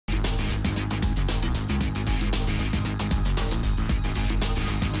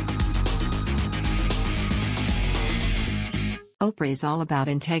Oprah is all about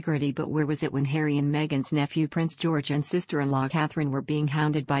integrity, but where was it when Harry and Meghan's nephew Prince George and sister-in-law Catherine were being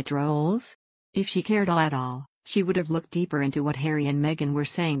hounded by trolls? If she cared at all, she would have looked deeper into what Harry and Meghan were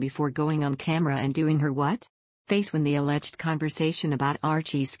saying before going on camera and doing her what? Face when the alleged conversation about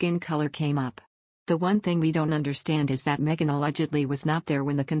Archie's skin color came up. The one thing we don't understand is that Meghan allegedly was not there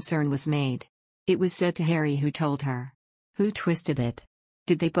when the concern was made. It was said to Harry who told her. Who twisted it?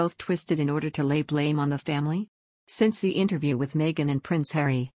 Did they both twist it in order to lay blame on the family? Since the interview with Meghan and Prince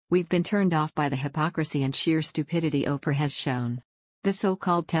Harry, we've been turned off by the hypocrisy and sheer stupidity Oprah has shown. The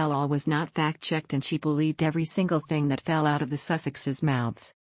so-called tell-all was not fact-checked and she believed every single thing that fell out of the Sussexes'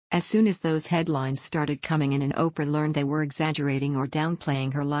 mouths. As soon as those headlines started coming in and Oprah learned they were exaggerating or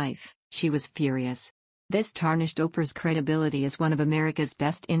downplaying her life, she was furious. This tarnished Oprah's credibility as one of America's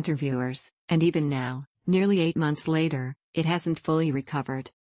best interviewers, and even now, nearly 8 months later, it hasn't fully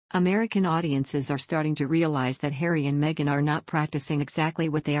recovered. American audiences are starting to realize that Harry and Meghan are not practicing exactly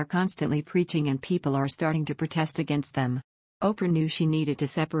what they are constantly preaching, and people are starting to protest against them. Oprah knew she needed to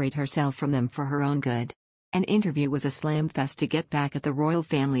separate herself from them for her own good. An interview was a slam fest to get back at the royal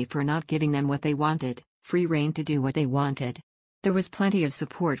family for not giving them what they wanted, free rein to do what they wanted. There was plenty of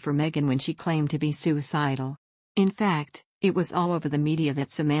support for Meghan when she claimed to be suicidal. In fact, it was all over the media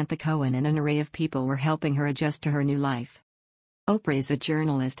that Samantha Cohen and an array of people were helping her adjust to her new life. Oprah is a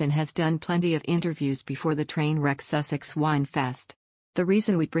journalist and has done plenty of interviews before the train wreck Sussex whine-fest. The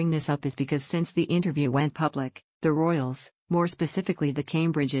reason we bring this up is because since the interview went public, the royals, more specifically the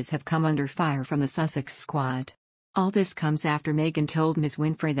Cambridges, have come under fire from the Sussex Squad. All this comes after Meghan told Ms.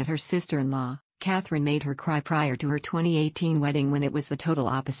 Winfrey that her sister-in-law, Catherine, made her cry prior to her 2018 wedding when it was the total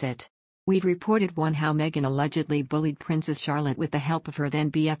opposite. We've reported how Meghan allegedly bullied Princess Charlotte with the help of her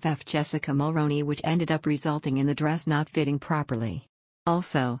then-BFF Jessica Mulroney, which ended up resulting in the dress not fitting properly.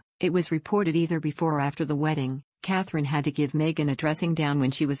 Also, it was reported either before or after the wedding, Catherine had to give Meghan a dressing down when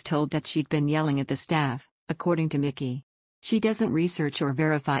she was told that she'd been yelling at the staff, according to Micky. She doesn't research or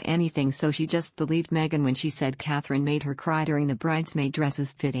verify anything, so she just believed Meghan when she said Catherine made her cry during the bridesmaid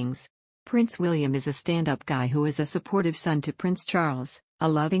dresses fittings. Prince William is a stand-up guy who is a supportive son to Prince Charles, a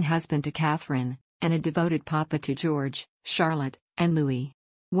loving husband to Catherine, and a devoted papa to George, Charlotte, and Louis.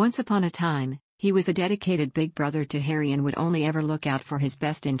 Once upon a time, he was a dedicated big brother to Harry and would only ever look out for his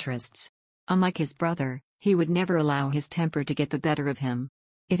best interests. Unlike his brother, he would never allow his temper to get the better of him.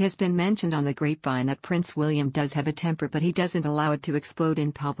 It has been mentioned on the grapevine that Prince William does have a temper, but he doesn't allow it to explode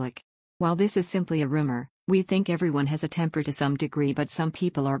in public. While this is simply a rumor, we think everyone has a temper to some degree, but some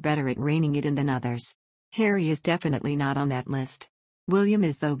people are better at reining it in than others. Harry is definitely not on that list. William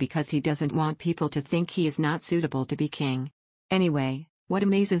is, though, because he doesn't want people to think he is not suitable to be king. Anyway, what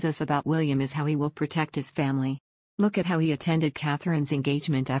amazes us about William is how he will protect his family. Look at how he attended Catherine's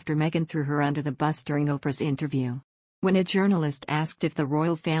engagement after Meghan threw her under the bus during Oprah's interview. When a journalist asked if the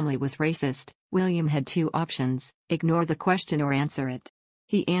royal family was racist, William had two options: ignore the question or answer it.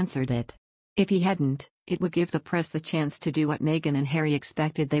 He answered it. If he hadn't, it would give the press the chance to do what Meghan and Harry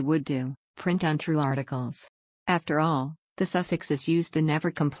expected they would do: print untrue articles. After all, the Sussexes used the never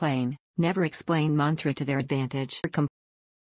complain, never explain mantra to their advantage.